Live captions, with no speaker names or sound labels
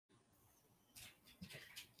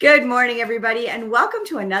Good morning, everybody, and welcome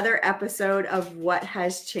to another episode of What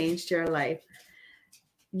Has Changed Your Life.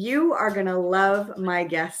 You are going to love my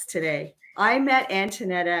guest today. I met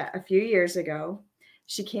Antonietta a few years ago.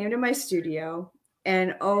 She came to my studio,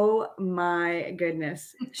 and oh my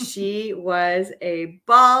goodness, she was a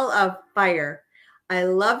ball of fire. I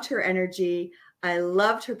loved her energy. I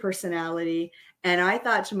loved her personality. And I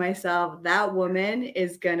thought to myself, that woman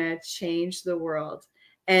is going to change the world.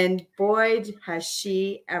 And boy, has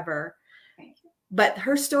she ever. But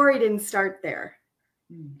her story didn't start there.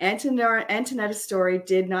 Antonetta's story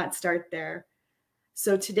did not start there.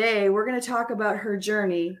 So today we're going to talk about her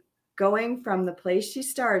journey going from the place she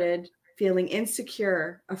started, feeling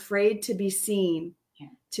insecure, afraid to be seen,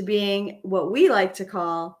 to being what we like to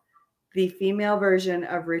call the female version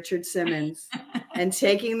of Richard Simmons and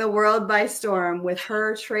taking the world by storm with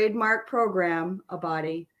her trademark program,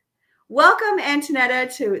 Abotti. Welcome,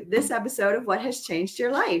 Antonietta, to this episode of What Has Changed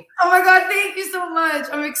Your Life. Oh my God, thank you so much.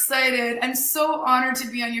 I'm excited. I'm so honored to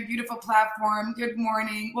be on your beautiful platform. Good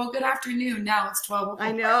morning. Well, good afternoon. Now it's 12 o'clock.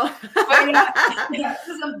 I know. This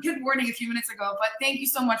is a good morning a few minutes ago, but thank you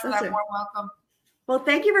so much for that warm welcome. Well,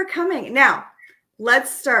 thank you for coming. Now,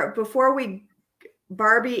 let's start.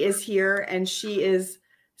 Barbie is here, and she is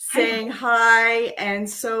saying hi, and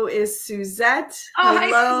so is Suzette. Oh,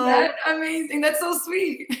 hello. Hi, Suzette. Amazing. That's so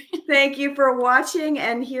sweet. Thank you for watching.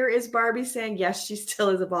 And here is Barbie saying, yes, she still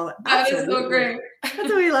is a ball. That is so great. That's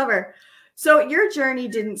why we love her. So your journey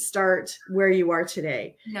didn't start where you are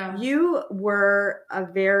today. No. You were a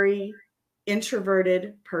very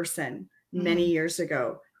introverted person many years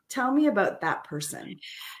ago. Tell me about that person.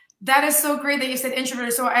 That is so great that you said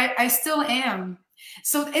introverted. So I still am.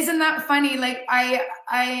 So isn't that funny? Like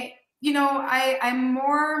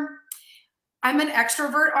I'm an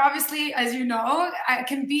extrovert, obviously, as you know. I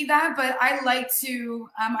can be that, but I like to,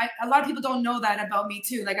 a lot of people don't know that about me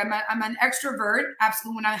too. Like I'm an extrovert,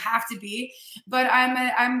 absolutely, when I have to be, but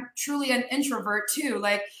I'm truly an introvert too.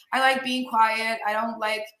 Like I like being quiet. I don't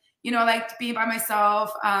like, like being by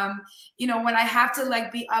myself. When I have to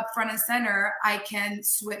like be up front and center, I can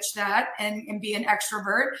switch that and be an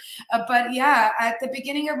extrovert. But yeah, at the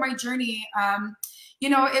beginning of my journey,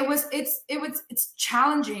 it's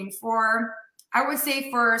challenging for, I would say,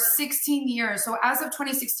 for 16 years. So as of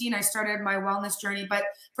 2016, I started my wellness journey, but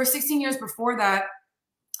for 16 years before that,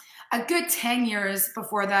 a good 10 years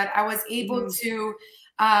before that, I was able to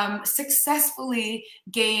successfully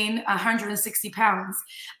gain 160 pounds.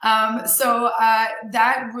 So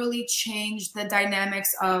that really changed the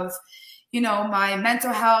dynamics of, my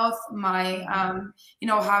mental health, my,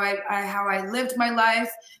 how I lived my life.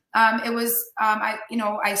 It was,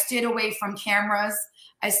 I stayed away from cameras.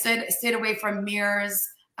 I stayed away from mirrors.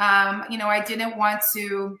 I didn't want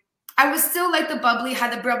to, I was still like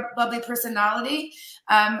had the bubbly personality.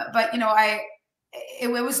 But it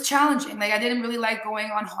was challenging. Like I didn't really like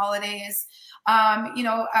going on holidays.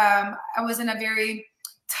 I was in a very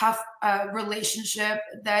tough relationship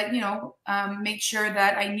that, make sure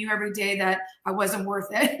that I knew every day that I wasn't worth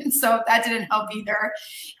it. And so that didn't help either.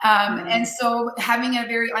 And so having a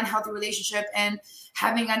very unhealthy relationship and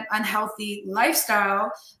having an unhealthy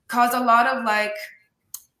lifestyle caused a lot of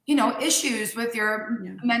issues with your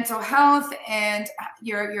mental health and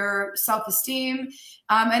your self-esteem.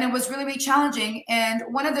 And it was really, really challenging. And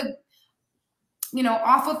one of the,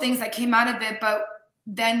 awful things that came out of it, but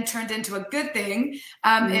then turned into a good thing,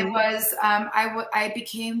 it was, I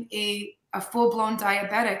became a full-blown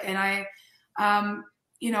diabetic. And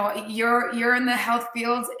you're in the health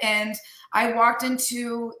field, and I walked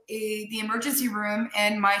into the emergency room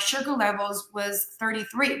and my sugar levels was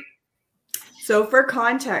 33. So for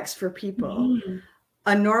context for people,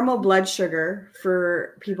 a normal blood sugar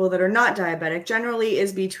for people that are not diabetic generally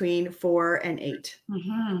is between 4 and 8.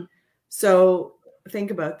 So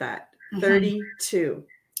think about that. 32.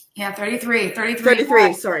 Yeah, 33. 33.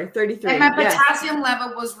 And my potassium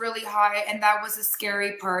level was really high, and that was a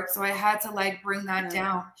scary part. So I had to bring that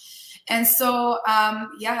down. And so,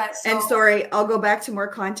 and sorry, I'll go back to more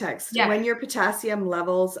context. Yeah. When your potassium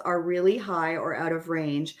levels are really high or out of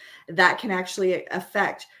range, that can actually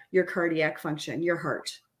affect your cardiac function, your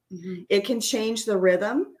heart. It can change the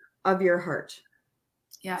rhythm of your heart.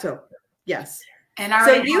 Yeah. So, yes. And I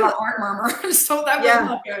already have a heart murmur, so that was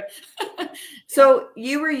not good. So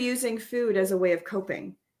you were using food as a way of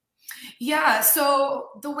coping. Yeah. So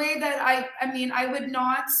the way that I would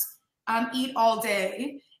not eat all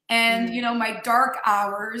day. And, my dark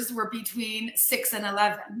hours were between 6 and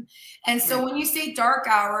 11. And so when you say dark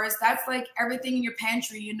hours, that's like everything in your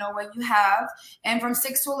pantry, you know what you have. And from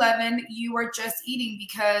 6 to 11, you are just eating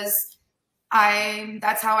because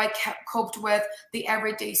that's how I coped with the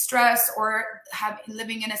everyday stress or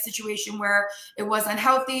living in a situation where it was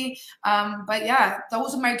unhealthy. But yeah,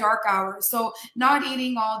 those are my dark hours. So not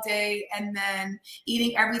eating all day and then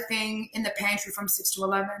eating everything in the pantry from 6 to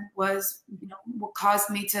 11 was, what caused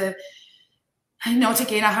me to, to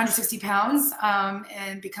gain 160 pounds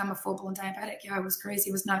and become a full-blown diabetic. Yeah, it was crazy.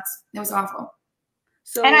 It was nuts. It was awful.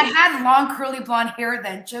 So, and I had long curly blonde hair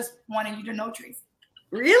then, just wanting you to know, Tracy.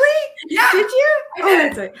 Really? Yeah. Did you?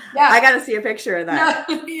 Yeah. I got to see a picture of that.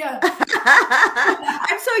 Yeah.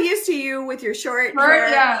 I'm so used to you with your short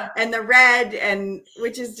hair and the red, and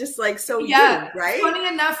which is just like so you, right? Funny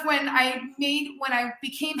enough, when I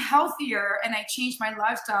became healthier and I changed my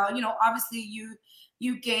lifestyle, obviously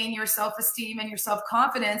you gain your self-esteem and your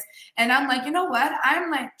self-confidence. And I'm like, you know what?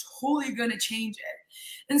 I'm like totally going to change it.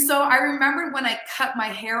 And so I remember when I cut my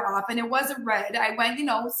hair off and it wasn't red, I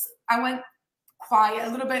went quiet, a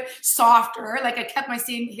little bit softer. Like I kept my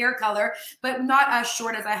same hair color, but not as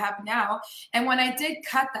short as I have now. And when I did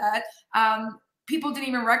cut that, people didn't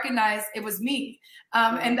even recognize it was me.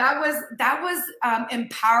 And that was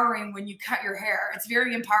empowering when you cut your hair. It's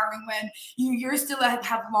very empowering when you're still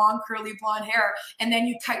have long curly blonde hair and then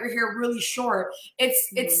you cut your hair really short.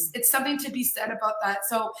 It's something to be said about that.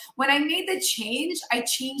 So when I made the change, I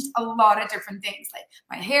changed a lot of different things, like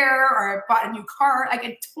my hair, or I bought a new car. Like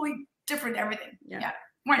it totally different everything. Yeah.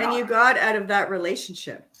 And you got out of that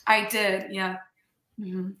relationship. I did. Yeah.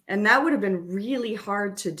 Mm-hmm. And that would have been really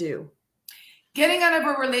hard to do. Getting out of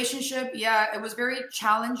a relationship, yeah, it was very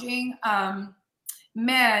challenging.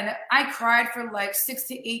 Man, I cried for like 6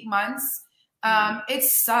 to 8 months. It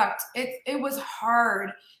sucked. It was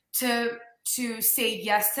hard to say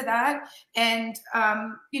yes to that. And,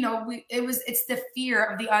 it's the fear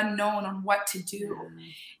of the unknown on what to do,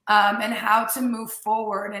 and how to move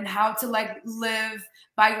forward and how to like live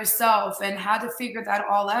by yourself and how to figure that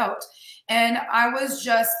all out. And I was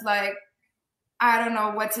just like, I don't know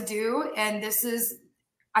what to do. And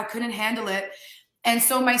I couldn't handle it. And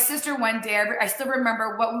so my sister one day, I still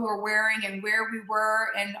remember what we were wearing and where we were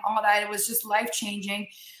and all that. It was just life-changing.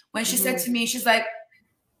 When she said to me, she's like,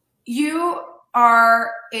 you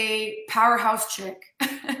are a powerhouse chick.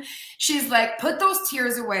 She's like, put those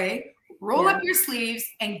tears away, roll up your sleeves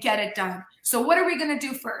and get it done. So what are we going to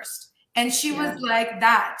do first? And she was like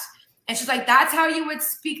that. And she's like, that's how you would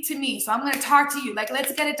speak to me. So I'm going to talk to you. Like,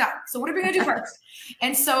 let's get it done. So what are we going to do first?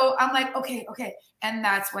 And so I'm like, okay. And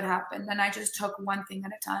that's what happened. And I just took one thing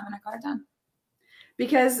at a time and I got it done.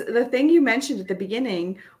 Because the thing you mentioned at the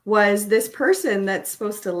beginning was this person that's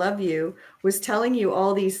supposed to love you was telling you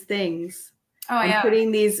all these things and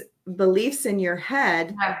putting these beliefs in your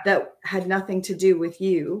head that had nothing to do with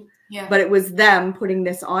you. Yeah. But it was them putting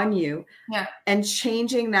this on you. Yeah. And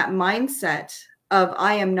changing that mindset of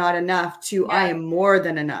I am not enough to I am more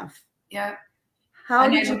than enough. Yeah. How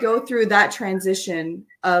did you go through that transition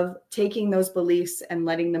of taking those beliefs and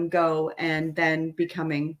letting them go and then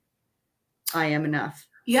becoming I am enough?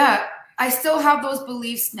 Yeah, I still have those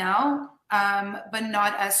beliefs now, but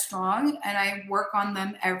not as strong. And I work on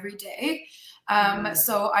them every day.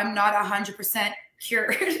 So I'm not 100%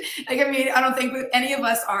 cured. I don't think any of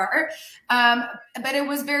us are. But it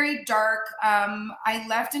was very dark. I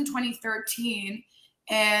left in 2013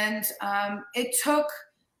 and it took,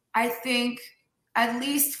 I think, at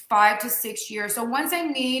least 5 to 6 years. So once I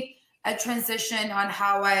made a transition on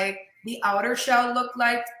how the outer shell looked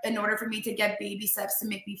like in order for me to get baby steps to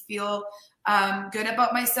make me feel good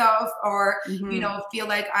about myself or, feel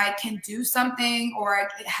like I can do something or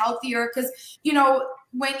healthier. Because,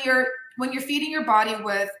 when you're feeding your body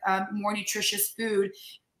with more nutritious food,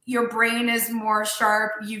 your brain is more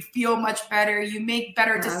sharp. You feel much better. You make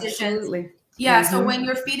better decisions. Absolutely. Yeah. So when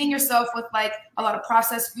you're feeding yourself with like a lot of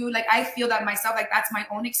processed food, like I feel that myself, like that's my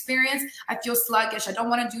own experience. I feel sluggish. I don't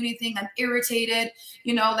want to do anything. I'm irritated,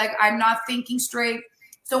 like I'm not thinking straight.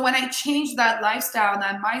 So when I changed that lifestyle,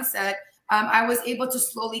 that mindset, I was able to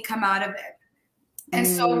slowly come out of it. And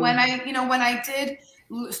so when I did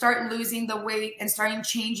start losing the weight and starting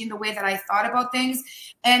changing the way that I thought about things.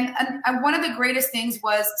 And one of the greatest things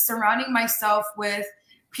was surrounding myself with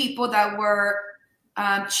people that were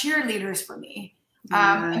cheerleaders for me.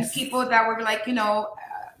 And people that were like,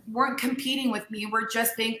 weren't competing with me. We're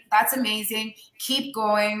just being, that's amazing. Keep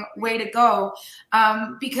going. Way to go.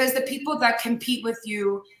 Because the people that compete with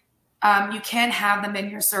you, you can't have them in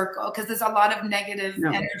your circle because there's a lot of negative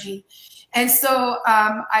energy. And so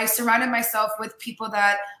I surrounded myself with people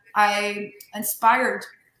that I inspired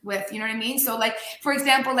with, you know what I mean? So like, for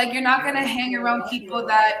example, like you're not going to hang around people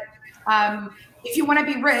that if you want to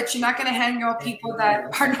be rich, you're not going to hang out with people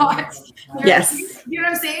that are not. Yes. You know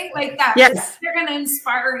what I'm saying? Like that. Yes. They're going to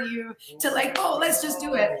inspire you to like, oh, let's just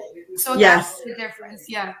do it. So yes. that's the difference.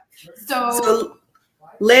 Yeah. So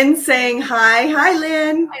Lynn saying hi. Hi,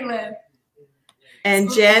 Lynn. Hi, Lynn. And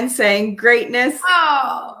so, Jen saying greatness.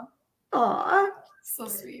 Oh. Aw. So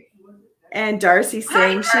sweet. And Darcy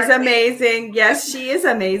saying she's amazing. Yes, she is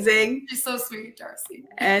amazing. She's so sweet, Darcy.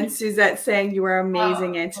 And Suzette saying you are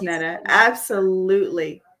amazing, Antonietta.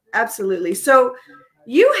 Absolutely. Absolutely. So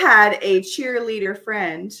you had a cheerleader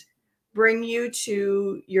friend bring you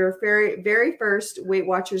to your very first Weight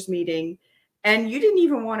Watchers meeting, and you didn't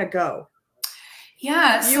even want to go.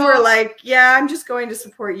 Yeah. You were like, yeah, I'm just going to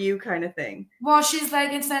support you kind of thing. Well, she's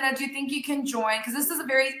like, Antonietta, do you think you can join? Because this is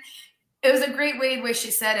it was a great way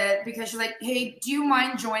she said it, because she's like, hey, do you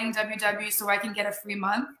mind joining WW so I can get a free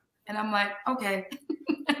month? And I'm like, okay.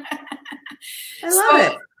 I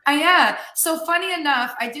love it. Yeah. So funny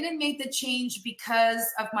enough, I didn't make the change because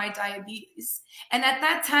of my diabetes. And at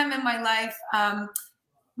that time in my life,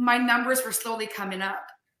 my numbers were slowly coming up.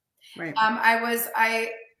 Right.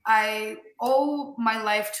 I owe my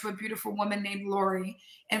life to a beautiful woman named Lori.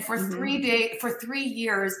 And for 3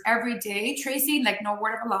 years, every day, Tracy, like no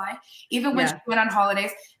word of a lie, even when she went on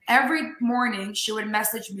holidays, every morning she would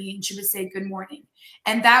message me and she would say, good morning.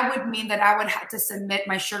 And that would mean that I would have to submit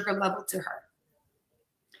my sugar level to her.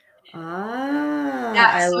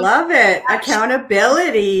 I love it.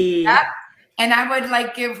 Accountability. Yeah. And I would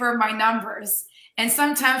like give her my numbers. And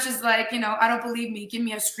sometimes she's like, I don't believe me. Give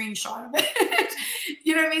me a screenshot of it.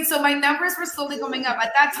 You know what I mean? So my numbers were slowly going up.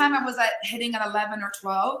 At that time, I was hitting at 11 or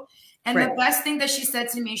 12. And the best thing that she said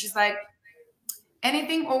to me, she's like,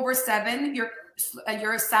 anything over 7, you're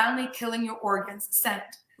silently killing your organs. Send.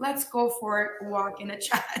 Let's go for it. Walk in a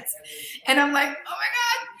chat. And I'm like, oh my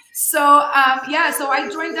God. So, so I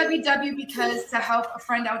joined WW because to help a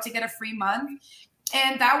friend out to get a free month.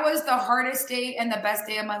 And that was the hardest day and the best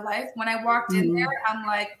day of my life. When I walked in there, I'm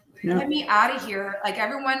like, get me out of here. Like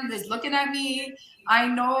everyone is looking at me. I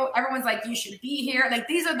know everyone's like, you should be here. Like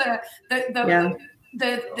these are the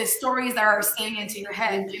stories that are staying into your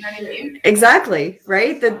head. You know what I mean? Exactly.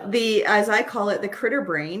 Right. The as I call it, the critter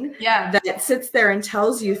brain that sits there and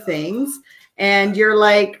tells you things. And you're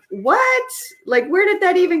like, what? Like, where did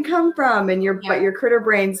that even come from? And but your critter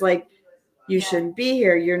brain's like, you shouldn't be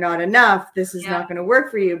here. You're not enough. This is not going to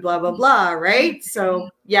work for you, blah, blah, blah. Right. So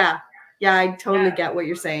yeah, I totally get what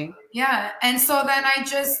you're saying. Yeah. And so then I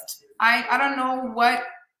don't know what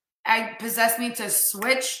possessed me to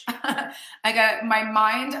switch. I got my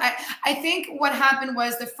mind. I think what happened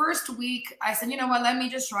was the first week I said, you know what, let me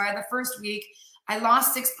just try. The first week I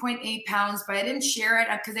lost 6.8 pounds, but I didn't share it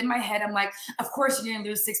because in my head, I'm like, of course you're going to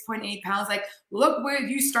lose 6.8 pounds. Like, look where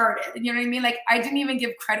you started. You know what I mean? Like, I didn't even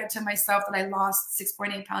give credit to myself that I lost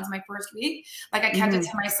 6.8 pounds my first week. Like, I kept it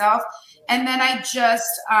to myself. And then I just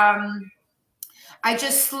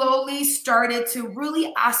slowly started to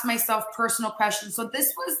really ask myself personal questions. So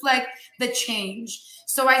this was like the change.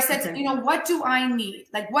 So I said, what do I need?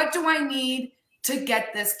 Like, what do I need to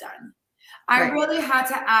get this done? I really had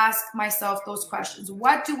to ask myself those questions.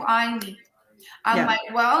 What do I need? I'm like,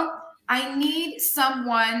 well, I need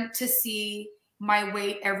someone to see my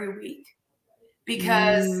weight every week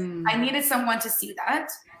because I needed someone to see that.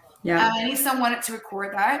 Yeah. I need someone to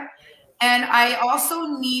record that. And I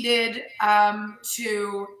also needed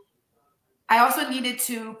to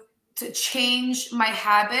change my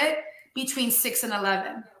habit between 6 and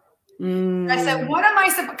 11. I said, what am I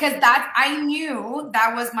supposed, because I knew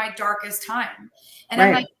that was my darkest time. And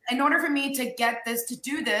I'm like, in order for me to get this, to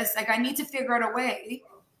do this, like I need to figure out a way,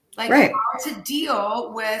 like how to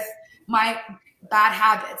deal with my bad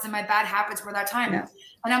habits. And my bad habits were that time. Yeah.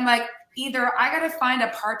 And I'm like, either I got to find a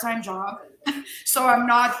part-time job so I'm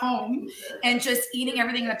not home and just eating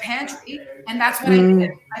everything in the pantry. And that's what I did.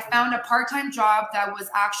 I found a part-time job that was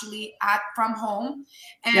actually from home.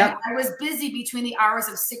 And I was busy between the hours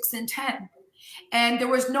of 6 and 10. And there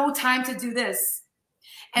was no time to do this.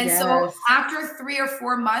 And so after 3 or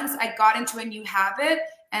 4 months, I got into a new habit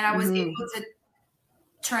and I was able to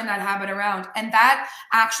turn that habit around. And that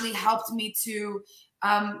actually helped me to,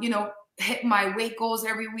 hit my weight goals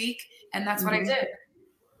every week. And that's what I did.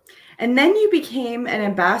 And then you became an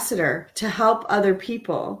ambassador to help other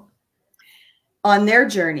people on their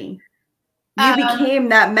journey. You became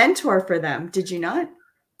that mentor for them, did you not?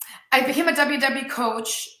 I became a WW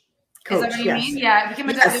coach. Is that what you mean? Yeah, I became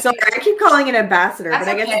a WW Sorry, I keep calling it ambassador, but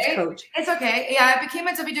I guess it's coach. It's okay. Yeah, I became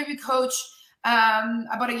a WW coach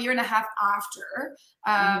about a year and a half after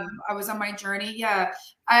I was on my journey. Yeah,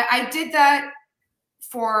 I did that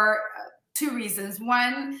for two reasons.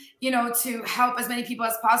 One, to help as many people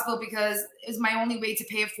as possible because it's my only way to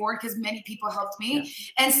pay it forward because many people helped me.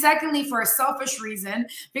 Yeah. And secondly, for a selfish reason,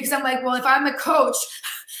 because I'm like, well, if I'm a coach,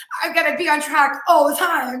 I've got to be on track all the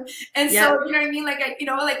time. And so, you know what I mean? Like,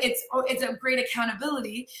 it's a great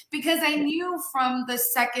accountability because I knew from the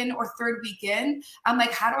second or third weekend, I'm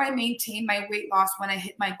like, how do I maintain my weight loss when I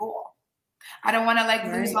hit my goal? I don't want to like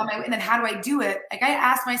lose all my weight. And then how do I do it? Like I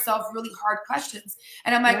asked myself really hard questions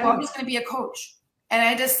and I'm like, well, I'm just going to be a coach. And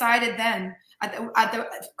I decided then at the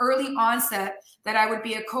early onset that I would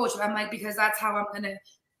be a coach. I'm like, because that's how I'm going to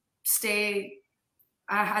stay.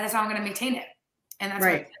 That's how I'm going to maintain it. And that's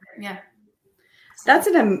right. Yeah.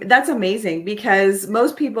 That's amazing because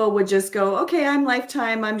most people would just go, okay, I'm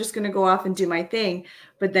Lifetime. I'm just going to go off and do my thing.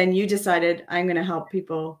 But then you decided I'm going to help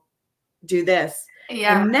people do this.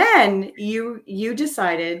 Yeah. And then you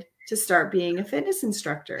decided to start being a fitness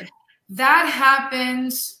instructor. That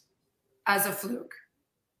happened as a fluke.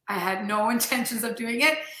 I had no intentions of doing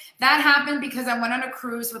it. That happened because I went on a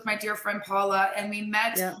cruise with my dear friend Paula, and we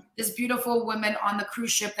met this beautiful woman on the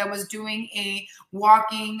cruise ship that was doing a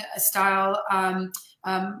walking style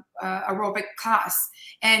aerobic class.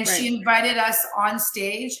 And she invited us on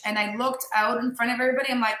stage, and I looked out in front of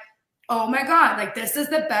everybody. I'm like, oh my God, like this is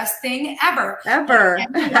the best thing ever. Ever.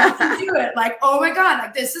 Like, to do it. Like, oh my God,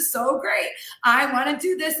 like this is so great. I want to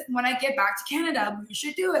do this when I get back to Canada. We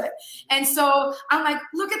should do it. And so I'm like,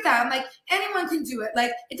 look at that. I'm like, anyone can do it.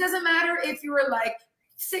 Like, it doesn't matter if you were like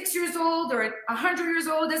 6 years old or 100 years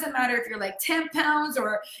old. It doesn't matter if you're like 10 pounds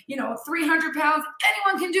or, 300 pounds.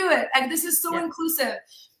 Anyone can do it. Like, this is so inclusive.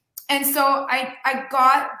 And so I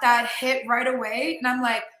got that hit right away. And I'm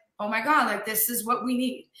like, oh my God, like this is what we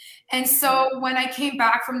need. And so when I came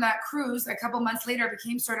back from that cruise, a couple months later, I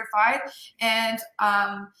became certified. And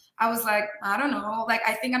I was like, I don't know, like,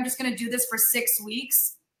 I think I'm just going to do this for 6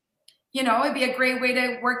 weeks. It'd be a great way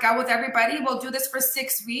to work out with everybody. We'll do this for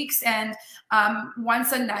 6 weeks and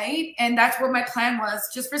once a night. And that's what my plan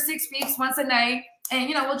was, just for 6 weeks, once a night. And,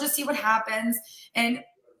 we'll just see what happens and,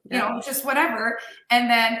 just whatever. And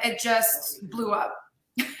then it just blew up.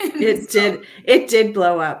 It did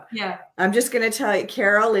blow up. Yeah. I'm just going to tell you,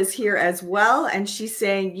 Carol is here as well. And she's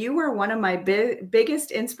saying, you are one of my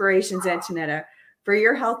biggest inspirations, Antonietta, for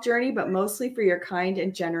your health journey, but mostly for your kind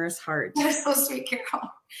and generous heart. That's so sweet, Carol.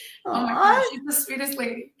 Oh my gosh, she's the sweetest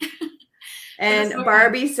lady. And so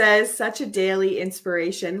Barbie says, such a daily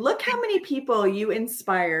inspiration. Look how many people you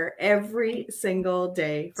inspire every single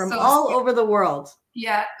day from all over the world.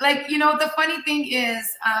 Yeah. Like, the funny thing is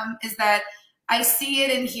that I see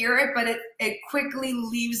it and hear it, but it quickly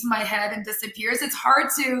leaves my head and disappears. It's hard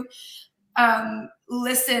to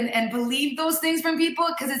listen and believe those things from people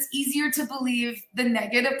because it's easier to believe the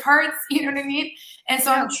negative parts. You know what I mean? And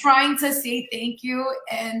so I'm trying to say thank you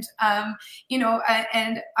and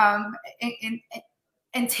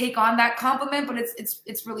and take on that compliment, but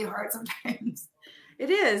it's really hard sometimes. It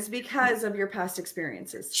is because of your past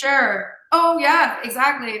experiences. Sure. Oh yeah,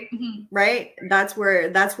 exactly. Mm-hmm. Right. That's where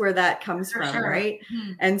that comes from. Sure. Right.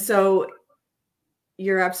 Mm-hmm. And so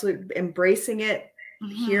you're absolutely embracing it,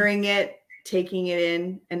 hearing it, taking it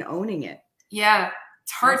in and owning it. Yeah.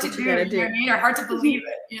 It's hard to do. You know what I mean? Or hard to believe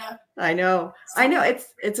it. Yeah. I know.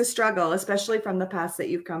 It's a struggle, especially from the past that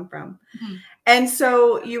you've come from. Mm-hmm. And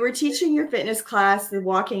so you were teaching your fitness class, the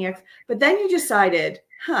walking, but then you decided,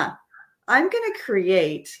 I'm going to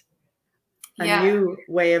create a new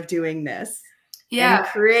way of doing this and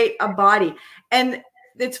create a body. And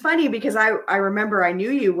it's funny because I remember I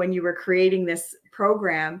knew you when you were creating this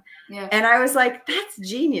program and I was like, that's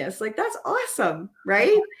genius. Like, that's awesome.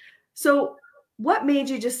 Right. So what made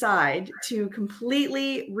you decide to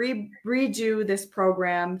completely redo this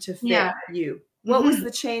program to fit you? What was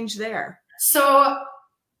the change there? So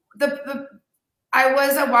I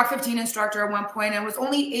was a Walk 15 instructor at one point. I was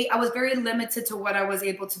I was very limited to what I was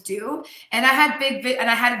able to do. And I had and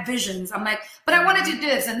I had visions. I'm like, but I want to do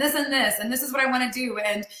this and this and this, and this is what I want to do.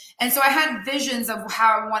 And so I had visions of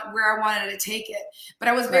where I wanted to take it, but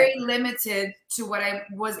I was very limited to what I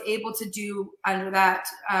was able to do under that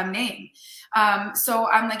name. So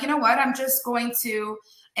I'm like, you know what? I'm just going to,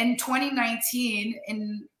 in 2019,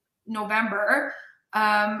 in November,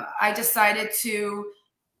 I decided to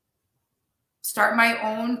start my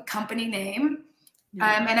own company name.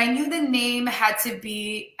 And I knew the name had to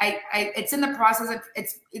be, it's in the process of,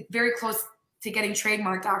 it's very close to getting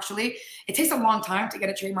trademarked, actually. It takes a long time to get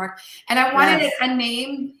a trademark. And I wanted a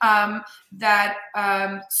name that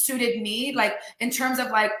suited me, like in terms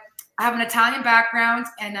of like, I have an Italian background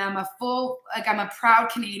and I'm a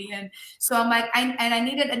proud Canadian. So I'm like, I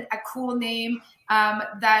needed a cool name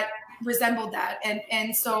that resembled that.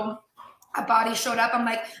 And so Abotti showed up. I'm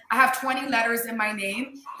like, I have 20 letters in my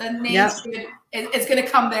name. The name Yep. it's going to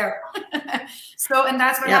come there. So, and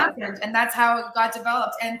that's what Yep. happened. And that's how it got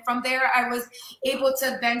developed. And from there, I was able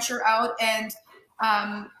to venture out and,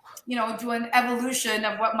 you know, do an evolution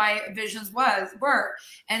of what my visions were.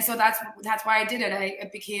 And so that's why I did it. I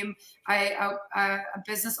became a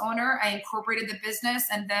business owner. I incorporated the business.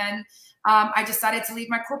 And then I decided to leave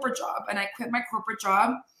my corporate job, and I quit my corporate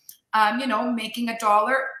job. You know, making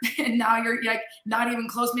 $1, and now you're like not even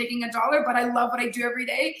close making $1, but I love what I do every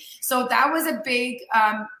day. So that was a big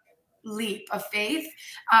leap of faith.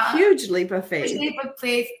 Huge leap of faith. Huge leap of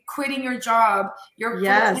faith, quitting your job, your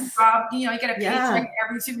yes. job, you know, you get a paycheck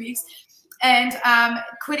every 2 weeks. And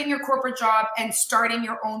quitting your corporate job and starting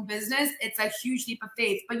your own business, it's a huge leap of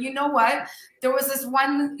faith. But you know what? There was this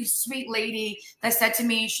one sweet lady that said to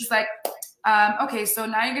me, she's like, okay, so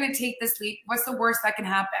now you're going to take this leap. What's the worst that can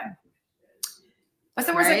happen? What's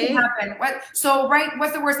the worst that can happen?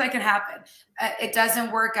 What's the worst that can happen? It doesn't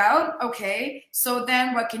work out. Okay. So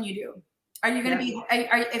then what can you do? Are you going to be,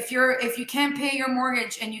 if you can't pay your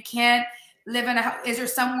mortgage and you can't live in a house, is there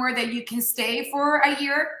somewhere that you can stay for a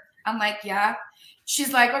year? I'm like, yeah.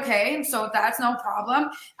 She's like, okay, so that's no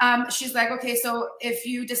problem. She's like, okay, so if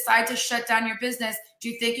you decide to shut down your business, do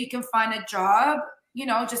you think you can find a job, you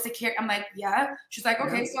know, just to care? I'm like, yeah. She's like,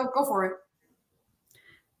 okay, so go for it.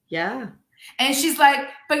 Yeah. And she's like,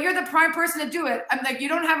 but you're the prime person to do it. I'm like, you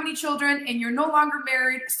don't have any children and you're no longer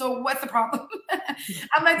married. So what's the problem?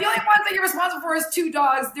 I'm like, the only ones that you're responsible for is 2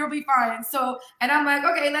 dogs. They'll be fine. So, and I'm like,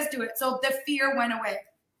 okay, let's do it. So the fear went away.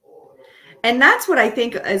 And that's what I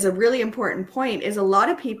think is a really important point, is a lot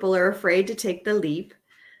of people are afraid to take the leap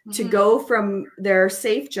to go from their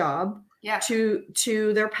safe job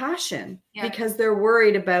to their passion because they're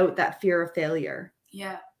worried about that fear of failure.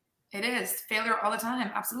 Yeah, it is failure all the time.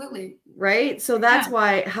 Absolutely. Right. So that's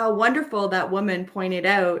why, how wonderful that woman pointed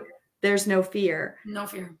out, there's no fear. No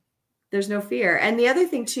fear. There's no fear. And the other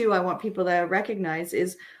thing too, I want people to recognize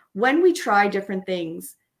is when we try different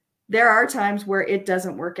things, there are times where it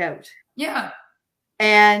doesn't work out. Yeah.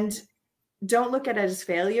 And don't look at it as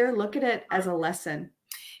failure. Look at it as a lesson.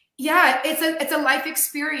 Yeah. It's a life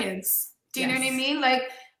experience. Do you know what I mean? Like,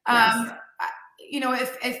 you know,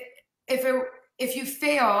 if you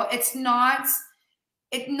fail, it's not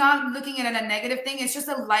looking at it a negative thing. It's just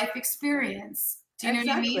a life experience. Do you know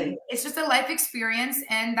what I mean? It's just a life experience,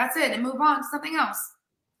 and that's it. And move on to something else.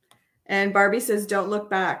 And Barbie says, don't look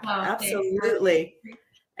back. Oh, absolutely. Thanks.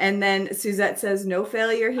 And then Suzette says, no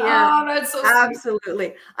failure here. Oh, that's so absolutely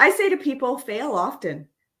sweet. I say to people, fail often.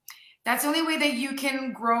 That's the only way that you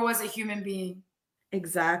can grow as a human being.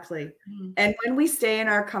 Exactly. And when we stay in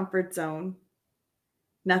our comfort zone,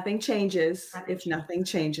 nothing changes if nothing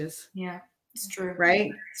changes. Yeah, it's true. Right?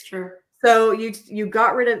 It's true. So you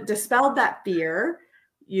got rid of, dispelled that fear.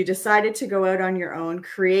 You decided to go out on your own,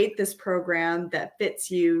 create this program that fits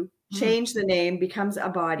you, change the name, becomes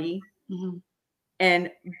Abotti.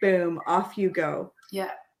 And boom, off you go.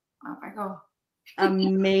 Yeah, off I go.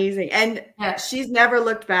 Amazing. And she's never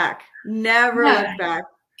looked back. Never looked back.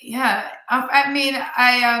 Yeah. I mean,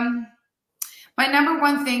 my number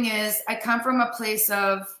one thing is I come from a place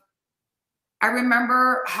of, I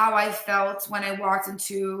remember how I felt when I walked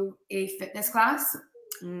into a fitness class.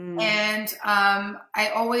 And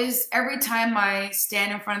I always, every time I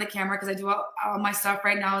stand in front of the camera, because I do all my stuff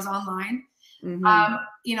right now is online.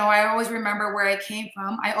 You know, I always remember where I came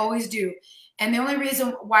from. I always do. And the only reason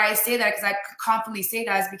why I say that, because I confidently say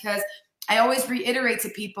that, is because I always reiterate to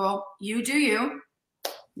people, you do you.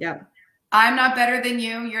 Yep. I'm not better than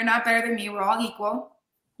you. You're not better than me. We're all equal.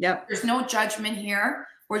 Yep. There's no judgment here.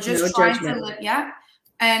 We're just trying to live. Yeah.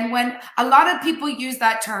 And when a lot of people use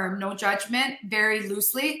that term, no judgment, very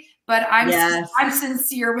loosely, but I'm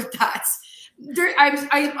sincere with that.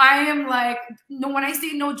 I am like, no, when I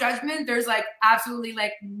say no judgment, there's like absolutely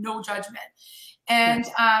like no judgment. And,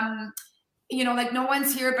 you know, like no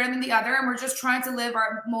one's here better than the other. And we're just trying to live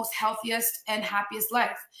our most healthiest and happiest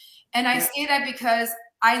life. And I say that because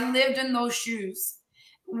I lived in those shoes,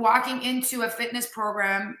 walking into a fitness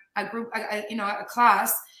program, a group, you know, a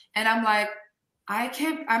class. And I'm like, I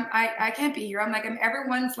can't be here. I'm like,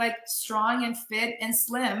 everyone's like strong and fit and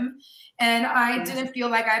slim. And I didn't feel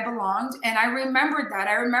like I belonged. And I remembered that.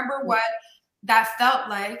 I remember what that felt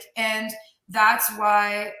like. And that's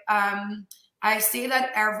why I say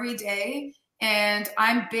that every day. And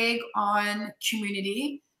I'm big on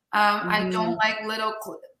community. I don't like little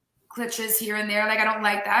glitches here and there. Like, I don't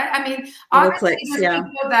like that. I mean, obviously there's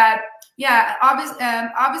people that yeah,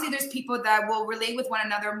 obviously there's people that will relate with one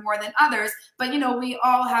another more than others, but you know, we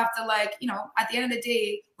all have to, like, you know, at the end of the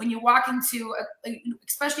day, when you walk into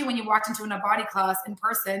especially when you walked into an Abotti class in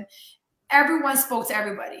person, everyone spoke to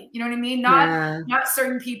everybody. You know what I mean? Not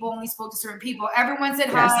certain people only spoke to certain people. Everyone said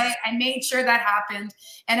hi. I made sure that happened,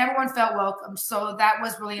 and everyone felt welcome. So that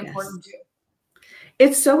was really important too.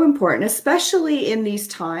 It's so important, especially in these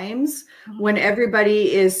times when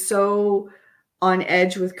everybody is so on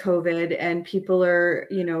edge with COVID and people are,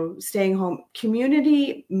 you know, staying home.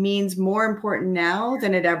 Community means more important now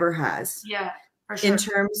than it ever has. Yeah, for sure. In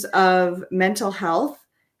terms of mental health,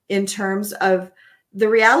 in terms of, the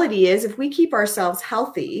reality is, if we keep ourselves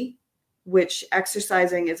healthy, which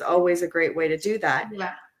exercising is always a great way to do that,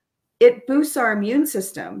 it boosts our immune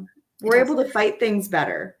system. We're able to fight things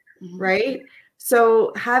better, right?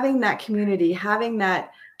 So having that community, having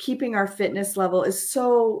that, keeping our fitness level is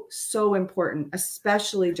so, so important,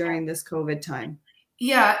 especially during this COVID time.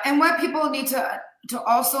 Yeah. And what people need to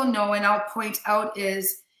also know, and I'll point out,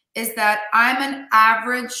 is that I'm an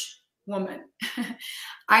average woman.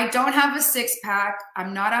 I don't have a six-pack.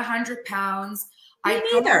 I'm not 100 pounds. Me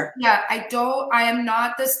neither. Yeah, I am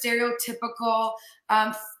not the stereotypical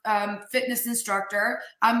fitness instructor.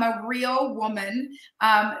 I'm a real woman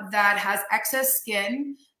that has excess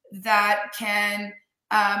skin, that can,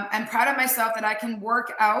 I'm proud of myself that I can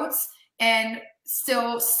work out and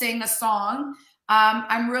still sing a song.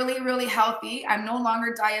 I'm really, really healthy. I'm no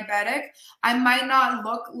longer diabetic. I might not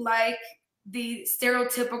look like the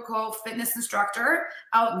stereotypical fitness instructor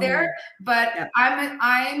out there, but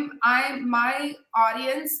my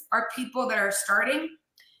audience are people that are starting,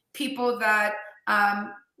 people that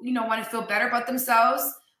you know, want to feel better about themselves.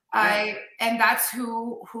 And that's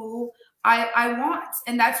who I want,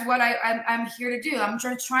 and that's what I'm here to do. I'm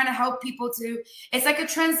just trying to help people to. It's like a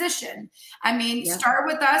transition. I mean, start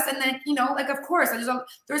with us, and then, you know, like, of course,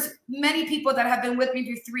 there's many people that have been with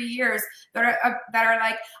me for 3 years that are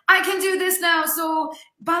like, I can do this now, so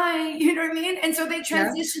bye. You know what I mean? And so they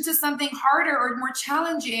transition to something harder or more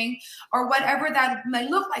challenging, or whatever that might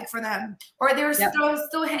look like for them, or they're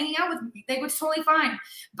still hanging out with me. They were totally fine.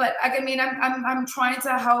 But I mean, I'm trying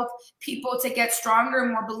to help people to get stronger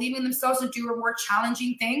and more believing in themselves and do more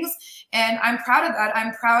challenging things. And I'm proud of that.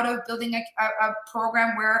 I'm proud of building a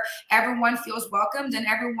program where everyone feels welcomed and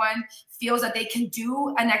everyone feels that they can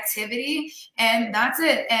do an activity, and that's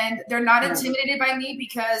it. And they're not intimidated by me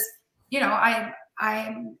because, you know, I'm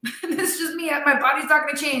this is just me. My body's not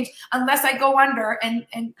going to change unless I go under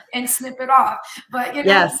and snip it off. But, you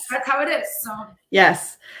know, that's how it is. So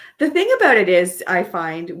yes. The thing about it is, I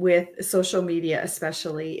find with social media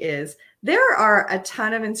especially, is there are a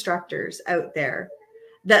ton of instructors out there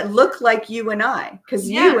that look like you and I, because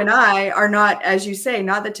you and I are not, as you say,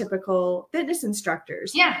 not the typical fitness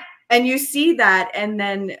instructors. Yeah. And you see that, and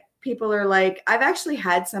then people are like, I've actually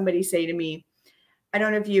had somebody say to me, I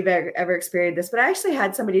don't know if you've ever experienced this, but I actually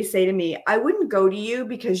had somebody say to me, I wouldn't go to you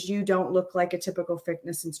because you don't look like a typical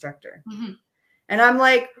fitness instructor. And I'm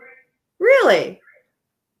like, really?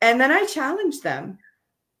 And then I challenged them,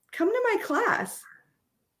 come to my class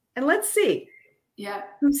and let's see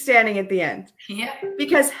who's standing at the end.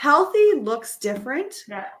 Because healthy looks different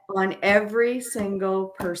on every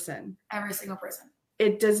single person. Every single person.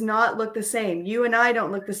 It does not look the same. You and I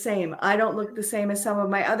don't look the same. I don't look the same as some of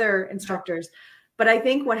my other instructors. But I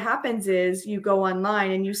think what happens is you go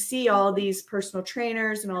online and you see all these personal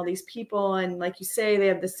trainers and all these people. And like you say, they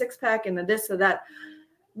have the six-pack and the this or that.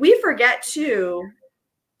 We forget too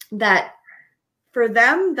that for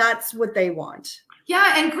them, that's what they want.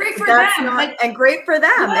 Yeah, and great for them. And great for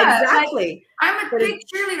them. Exactly. Like, I'm a big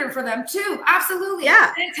cheerleader for them too. Absolutely.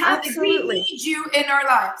 Yeah, absolutely. We need you in our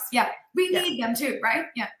lives. Yeah, we need them too, right?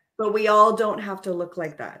 Yeah. But we all don't have to look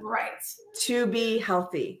like that. Right. To be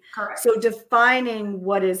healthy. Correct. So defining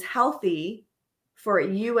what is healthy for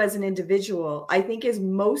you as an individual, I think, is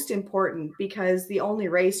most important, because the only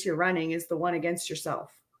race you're running is the one against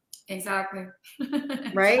yourself. Exactly.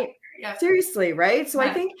 Right? Yeah. Seriously, right? So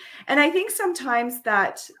I think sometimes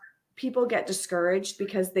that people get discouraged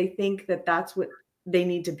because they think that that's what they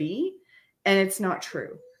need to be, and it's not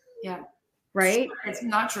true. Yeah. Right? It's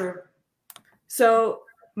not true. So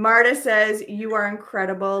Marta says, you are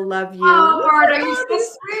incredible. Love you. Oh, Marta, you're so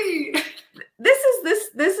sweet. This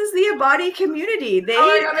is the Abotti community.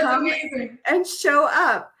 They come and show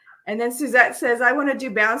up. And then Suzette says, I want to do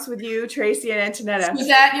bounce with you, Tracy and Antonietta.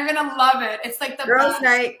 Suzette, you're going to love it. It's like the girls' best.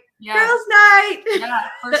 night. Yeah. Girls' night. Yeah,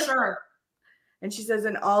 for sure. And she says,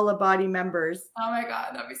 and all Abotti members. Oh my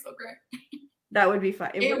God, that'd be so great. That would be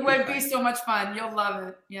fun. It would be so much fun. You'll love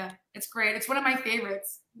it. Yeah, it's great. It's one of my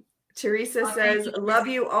favorites. Teresa says, love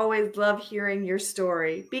you, always love hearing your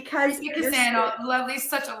story. Because you're lovely,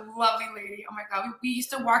 such a lovely lady. Oh my God. We used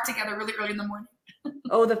to walk together really early in the morning.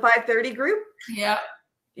 Oh, the 5:30 group? Yeah.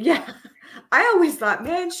 Yeah. I always thought,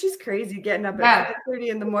 man, she's crazy getting up at 5:30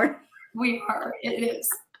 in the morning. We are. It is.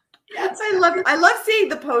 Yes. I love seeing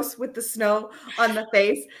the posts with the snow on the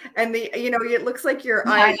face and it looks like your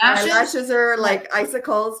eyelashes are like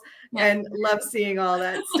icicles, and love seeing all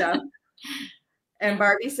that stuff. And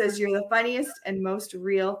Barbie says, you're the funniest and most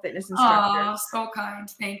real fitness instructor. Oh, so kind.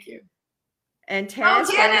 Thank you. And Tannis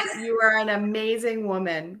says, you are an amazing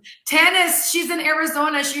woman. Tannis, she's in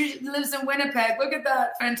Arizona. She lives in Winnipeg. Look at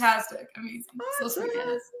that. Fantastic. Amazing. So sweet,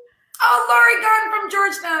 Tannis. Oh, Lori Gunn from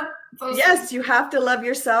Georgetown. So yes, sweet. You have to love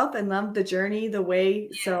yourself and love the journey, the way.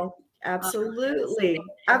 So absolutely.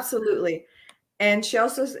 Absolutely. And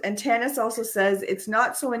Tannis also says, it's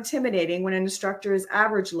not so intimidating when an instructor is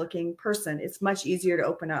average looking person. It's much easier to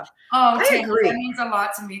open up. Oh, I agree. That means a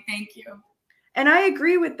lot to me. Thank you. And I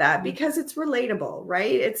agree with that because it's relatable,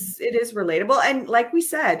 right? It is relatable. And like we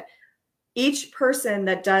said, each person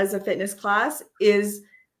that does a fitness class is,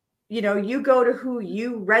 you go to who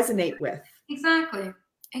you resonate with. Exactly.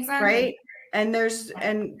 Right. And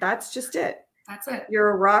that's just it. That's it.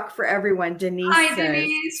 You're a rock for everyone. Denise says.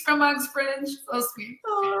 Denise from Uxbridge. So sweet.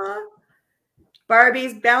 Aww.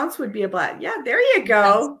 Barbie's bounce would be a blast. Yeah, there you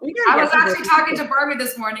go. I was actually talking to Barbie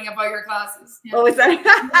this morning about your classes. Yeah. Oh, is that?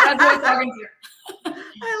 That's what I was talking to.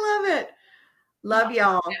 I love it. Love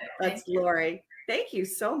y'all. That's Lori. Thank you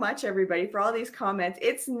so much, everybody, for all these comments.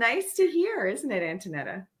 It's nice to hear, isn't it,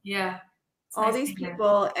 Antonietta? Yeah. All these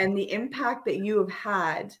people and the impact that you have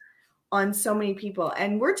had on so many people.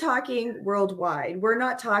 And we're talking worldwide. We're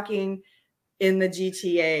not talking in the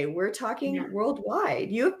GTA. We're talking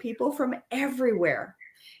worldwide. You have people from everywhere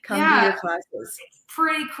come to your classes. It's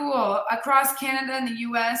pretty cool. Across Canada and the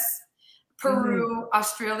US, Peru,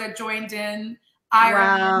 Australia joined in,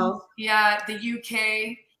 Ireland, the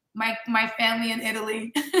UK, my family in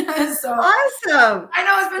Italy. So awesome. I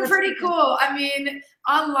know, it's been pretty cool. I mean,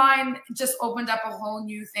 online just opened up a whole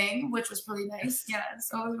new thing, which was really nice. Yeah.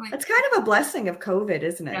 So it was really it's kind of a blessing of COVID,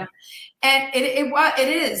 isn't it? Yeah. And it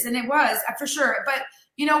was for sure. But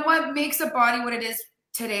you know what makes a body what it is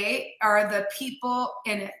today are the people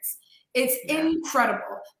in it. It's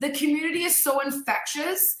incredible. The community is so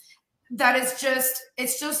infectious that it's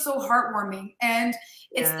just so heartwarming. And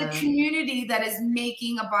it's the community that is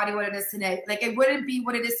making a body what it is today. Like, it wouldn't be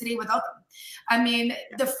what it is today without them. I mean,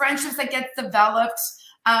 the friendships that get developed,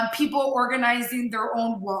 people organizing their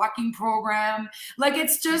own walking program. Like,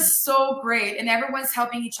 it's just so great. And everyone's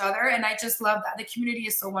helping each other. And I just love that. The community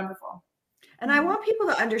is so wonderful. And I want people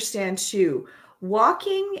to understand too,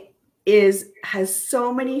 walking has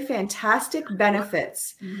so many fantastic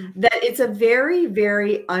benefits that it's a very,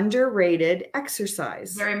 very underrated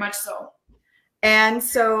exercise. Very much so. And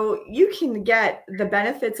so you can get the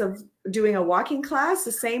benefits of doing a walking class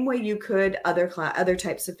the same way you could other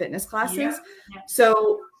types of fitness classes. Yeah.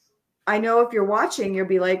 So I know if you're watching, you'll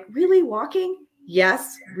be like, really walking?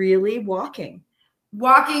 Yes, really walking.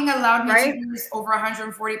 Walking allowed me to lose over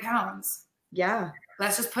 140 pounds. Yeah.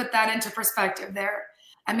 Let's just put that into perspective there.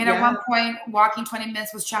 I mean, at one point, walking 20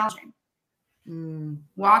 minutes was challenging.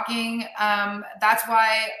 Walking, that's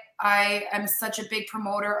why I am such a big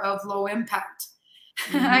promoter of low impact.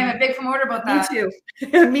 I'm a big promoter about that. Me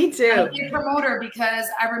too. Me too. I'm a big promoter because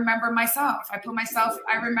I remember myself. I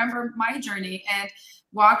remember my journey, and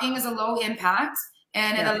walking is a low impact,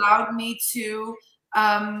 and it allowed me to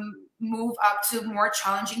move up to more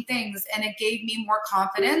challenging things, and it gave me more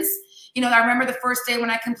confidence. You know, I remember the first day when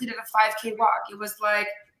I completed a 5K walk. It was like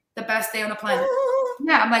the best day on the planet.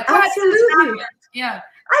 Yeah, I'm like, what? Absolutely. Yeah.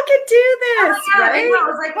 I could do this, right? I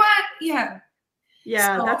was like, what? Yeah.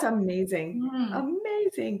 Yeah, so, that's amazing.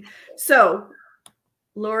 Amazing. So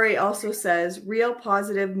Lori also says, real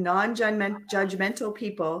positive, non-judgmental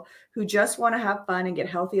people who just want to have fun and get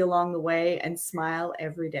healthy along the way and smile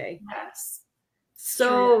every day. Yes.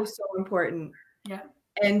 So important. Yeah.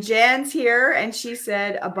 And Jan's here, and she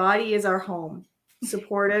said, a body is our home.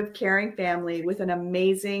 Supportive, caring family with an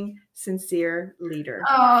amazing, sincere leader.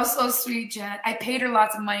 Oh, so sweet, Jen. I paid her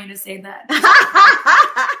lots of money to say that.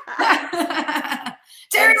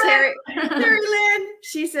 Terry Lynn,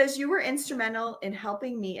 she says, you were instrumental in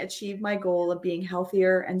helping me achieve my goal of being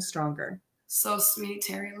healthier and stronger. So sweet,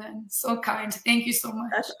 Terry Lynn. So kind. Thank you so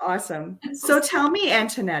much. That's awesome. So tell me,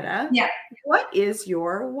 Antonietta, what is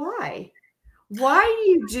your why? Why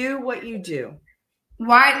do you do what you do?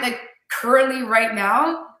 Why, like, currently right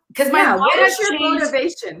now? Because my what is your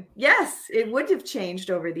motivation? Yes, it would have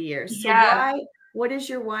changed over the years. So what is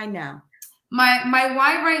your why now? My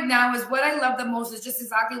why right now is what I love the most is just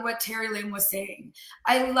exactly what Terry Lynn was saying.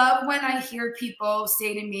 I love when I hear people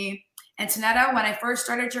say to me, Antonietta, when I first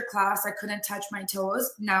started your class, I couldn't touch my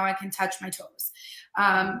toes. Now I can touch my toes.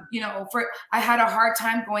 You know, I had a hard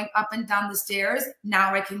time going up and down the stairs.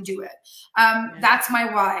 Now I can do it. That's my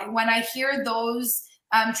why. When I hear those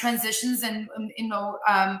transitions and you know,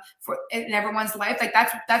 for in everyone's life, like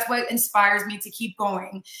that's what inspires me to keep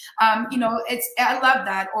going. You know, I love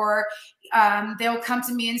that. Or they'll come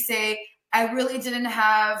to me and say, I really didn't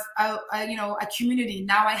have you know, a community.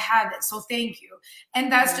 Now I have it. So thank you. And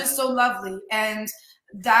that's just so lovely. And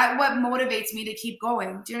that what motivates me to keep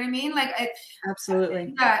going. Do you know what I mean? Like,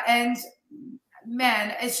 absolutely. Yeah. And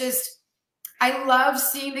man, it's just, I love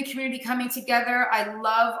seeing the community coming together. I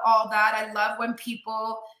love all that. I love when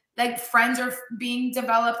people, like, friends are being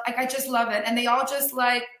developed. Like, I just love it. And they all just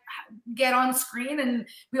like get on screen and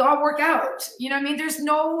we all work out. You know what I mean? There's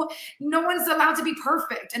no one's allowed to be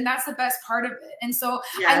perfect. And that's the best part of it. And so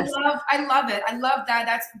yes. I love it. I love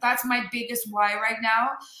that. That's my biggest why right now.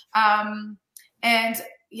 And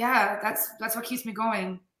yeah, that's what keeps me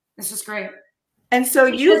going. It's just great. And so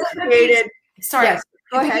you created, sorry, yes,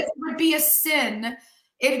 go ahead. It would be a sin.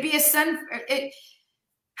 It'd be a sin.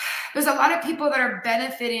 There's a lot of people that are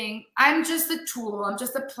benefiting. I'm just a tool. I'm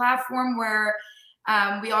just a platform where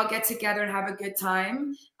we all get together and have a good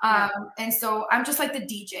time. And so I'm just like the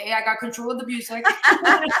DJ. I got control of the music. You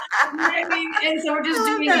know what I mean? And so we're just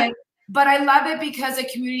doing it. But I love it because a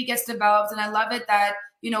community gets developed, and I love it that,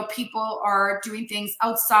 you know, people are doing things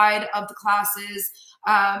outside of the classes,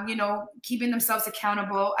 you know, keeping themselves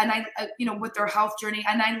accountable, and you know, with their health journey.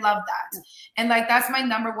 And I love that. And like, that's my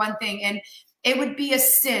number one thing. And it would be a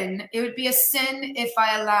sin. It would be a sin if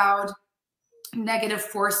I allowed negative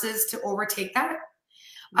forces to overtake that.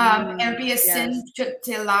 And it'd be a sin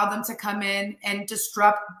to allow them to come in and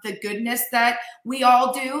disrupt the goodness that we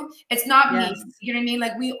all do. It's not me, you know what I mean?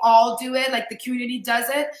 Like, we all do it, like the community does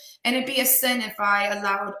it. And it'd be a sin if I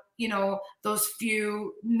allowed, you know, those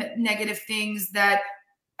few negative things that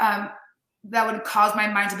that would cause my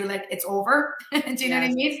mind to be like, it's over. Do you know what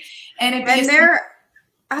I mean? And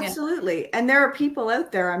absolutely. And there are people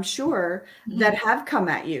out there, I'm sure, that have come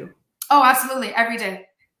at you. Oh, absolutely. Every day.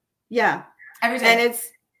 Yeah. Every day. And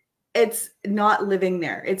it's not living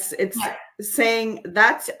there. It's saying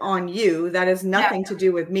that's on you. That has nothing to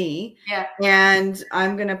do with me. Yeah. And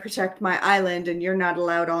I'm going to protect my island, and you're not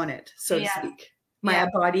allowed on it, so to speak. My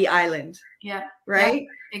Abotti island. Yeah. Right?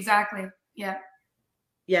 Yeah. Exactly. Yeah.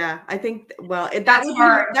 Yeah. I think, well, that's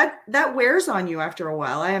hard. That wears on you after a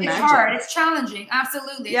while, I imagine. It's hard. It's challenging.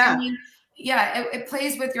 Absolutely. Yeah. I mean, yeah, it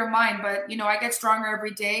plays with your mind, but, you know, I get stronger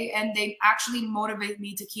every day, and they actually motivate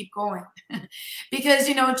me to keep going. Because,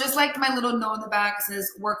 you know, just like my little note in the back says,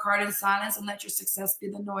 work hard in silence and let your success be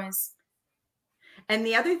the noise. And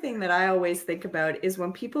the other thing that I always think about is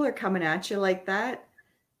when people are coming at you like that,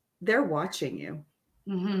 they're watching you.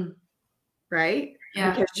 Right?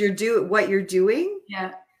 Yeah. Because what you're doing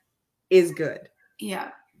is good.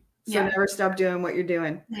 Yeah. So never stop doing what you're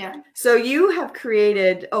doing. Yeah. So you have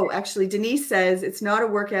created, actually, Denise says it's not a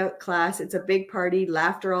workout class. It's a big party,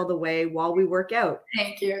 laughter all the way while we work out.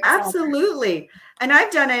 Thank you. Absolutely. And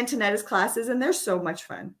I've done Antonetta's classes, and they're so much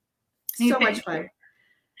fun. So much fun.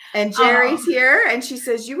 And Jerry's here, and she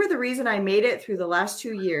says, you were the reason I made it through the last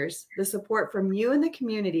 2 years. The support from you and the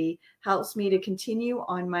community helps me to continue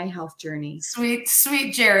on my health journey. Sweet,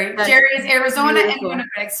 sweet Jerry. Jerry is Arizona and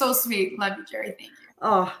Winnipeg. So sweet. Love you, Jerry. Thank you.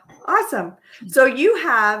 Oh, awesome. So you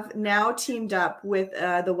have now teamed up with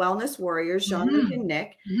the Wellness Warriors, Jean-Luc and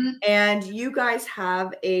Nick, and you guys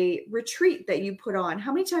have a retreat that you put on.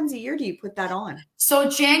 How many times a year do you put that on? So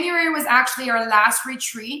January was actually our last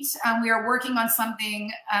retreat. We are working on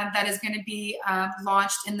something that is going to be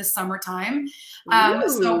launched in the summertime.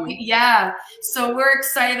 So we're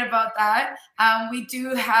excited about that. We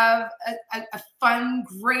do have a fun,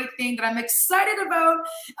 great thing that I'm excited about.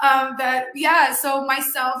 So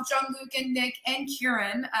myself, Jean-Luc, and Nick, and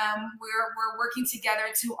Kieran, we're working together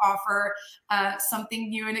to offer something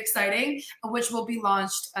new and exciting, which will be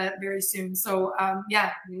launched very soon. So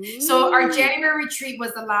so our January retreat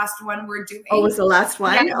was the last one we're doing. Oh, it was the last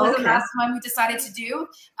one? Yeah, it was the last one we decided to do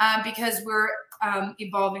because we're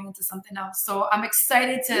evolving into something else. So I'm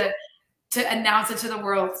excited to announce it to the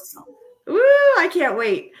world. So. Ooh, I can't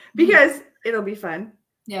wait because it'll be fun.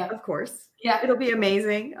 Yeah. Of course. Yeah. It'll be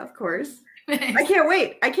amazing. Of course. I can't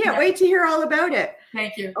wait. I can't wait to hear all about it.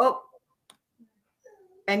 Thank you. Oh,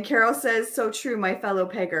 and Carol says, so true, my fellow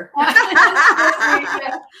pegger.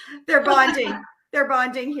 They're bonding. They're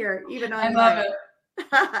bonding here, even online. I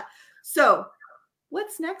love it. So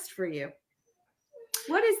what's next for you?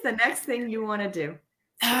 What is the next thing you want to do?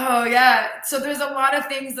 Oh, yeah. So there's a lot of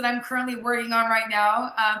things that I'm currently working on right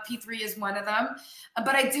now. P3 is one of them.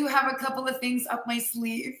 But I do have a couple of things up my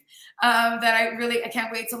sleeve that I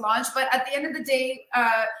can't wait to launch. But at the end of the day,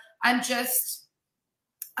 I'm just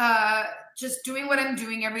doing what I'm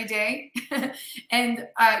doing every day and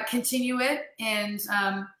continue it, and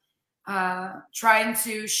trying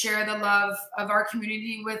to share the love of our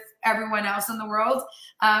community with everyone else in the world,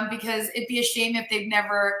 because it'd be a shame if they've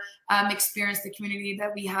never experienced the community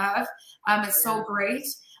that we have. It's so great.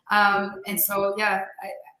 And so, yeah,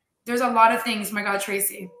 there's a lot of things, my God,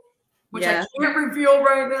 Tracy, which I can't reveal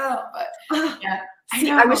right now, but yeah. See,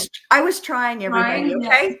 I was trying, everybody.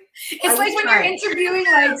 Okay, it's like when you're interviewing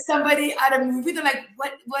like somebody at a movie, they're like,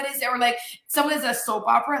 "What is it?" Or like someone is a soap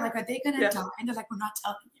opera, like, "Are they gonna die?" And they're like, "We're not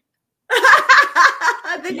telling you."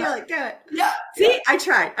 Then you're like, "Good." Yeah. See, I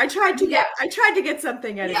tried to get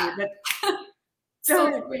something out of you, but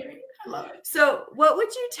so great. I love it. So, what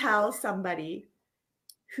would you tell somebody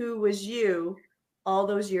who was you all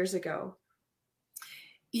those years ago?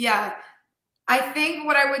 Yeah, I think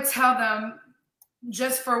what I would tell them,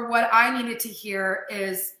 just for what I needed to hear,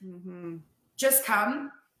 is just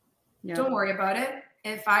come. Yeah. Don't worry about it.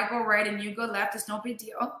 If I go right and you go left, it's no big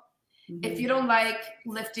deal. If you don't like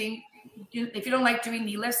lifting, if you don't like doing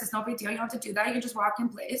knee lifts, it's no big deal. You don't have to do that. You can just walk in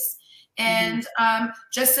place. And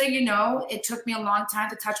just so you know, it took me a long time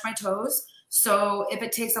to touch my toes. So if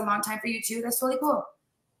it takes a long time for you too, that's totally cool.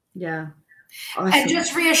 Yeah. Awesome. And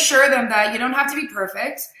just reassure them that you don't have to be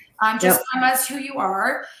perfect. Just come as who you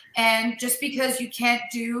are. And just because you can't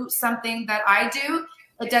do something that I do,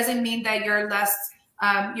 it doesn't mean that you're less,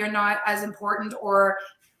 you're not as important or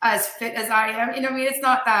as fit as I am. You know what I mean? It's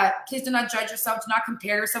not that. Please do not judge yourself. Do not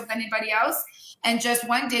compare yourself with anybody else. And just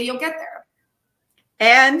one day you'll get there.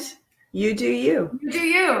 And you do you. You do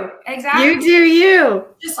you. Exactly. You do you.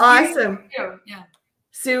 Just awesome. You. Yeah.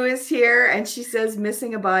 Sue is here, and she says,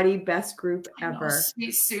 "Missing a Body, best group ever."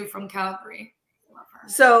 Sweet Sue from Calgary. Love her.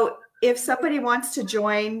 So if somebody wants to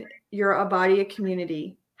join your Abotti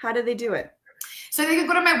community, how do they do it? So they can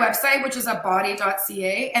go to my website, which is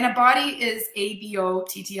abotti.ca, and Abotti is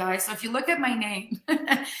A-B-O-T-T-I. So if you look at my name,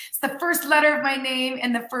 it's the first letter of my name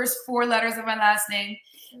and the first 4 letters of my last name.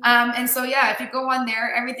 And so, yeah, if you go on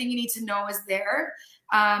there, everything you need to know is there.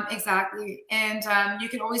 Exactly. And you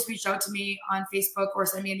can always reach out to me on Facebook or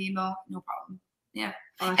send me an email. No problem. Yeah.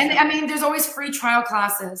 Awesome. And I mean, there's always free trial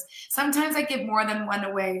classes. Sometimes I give more than one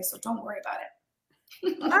away, so don't worry about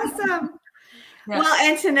it. Awesome. Yeah.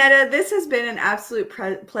 Well, Antonietta, this has been an absolute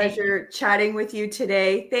pleasure chatting with you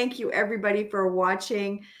today. Thank you, everybody, for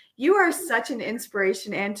watching. You are such an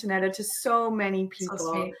inspiration, Antonietta, to so many people.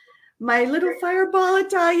 So my little fireball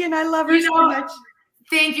Italian, I love her so much.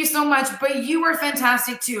 Thank you so much. But you are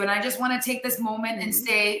fantastic too. And I just want to take this moment and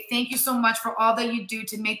say thank you so much for all that you do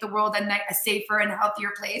to make the world a safer and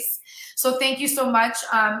healthier place. So thank you so much.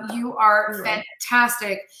 You are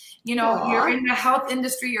fantastic. You know, you're in the health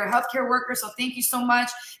industry, you're a healthcare worker. So thank you so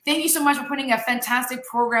much. Thank you so much for putting a fantastic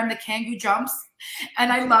program, the Kangoo Jumps.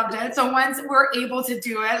 And I loved it. So once we're able to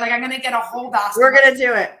do it, like I'm going to get a whole basketball. We're going to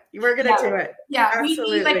do it. We're going to do it. Yeah,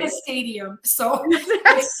 absolutely. We need like a stadium. So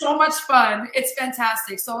it's so much fun. It's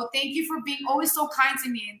fantastic. So thank you for being always so kind to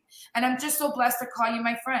me. And I'm just so blessed to call you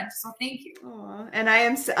my friend. So thank you. Aww. And I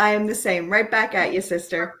am the same. Right back at you,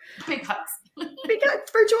 sister. Big hugs. We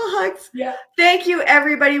got virtual hugs. Yeah. Thank you,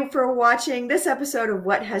 everybody, for watching this episode of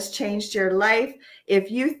What Has Changed Your Life.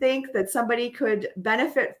 If you think that somebody could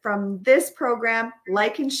benefit from this program,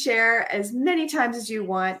 like and share as many times as you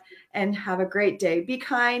want, and have a great day. Be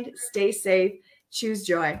kind, stay safe, choose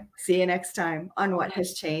joy. See you next time on What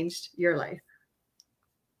Has Changed Your Life.